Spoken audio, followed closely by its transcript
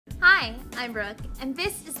Hi, I'm Brooke, and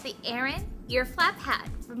this is the Aran Earflap hat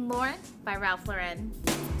from Lauren by Ralph Lauren.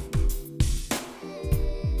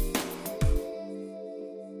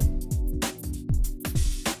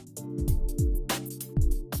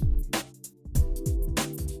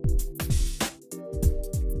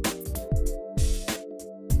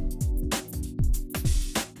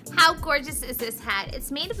 How gorgeous is this hat? It's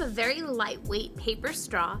made of a very lightweight paper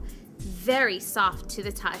straw, very soft to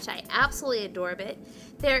the touch. I absolutely adore it.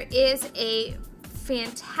 There is a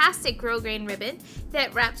fantastic grosgrain ribbon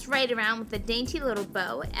that wraps right around with a dainty little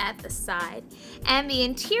bow at the side, and the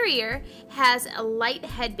interior has a light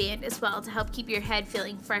headband as well to help keep your head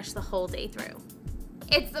feeling fresh the whole day through.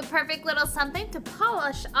 It's the perfect little something to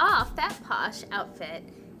polish off that posh outfit.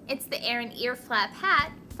 It's the Aran Earflap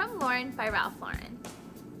hat from Lauren by Ralph Lauren.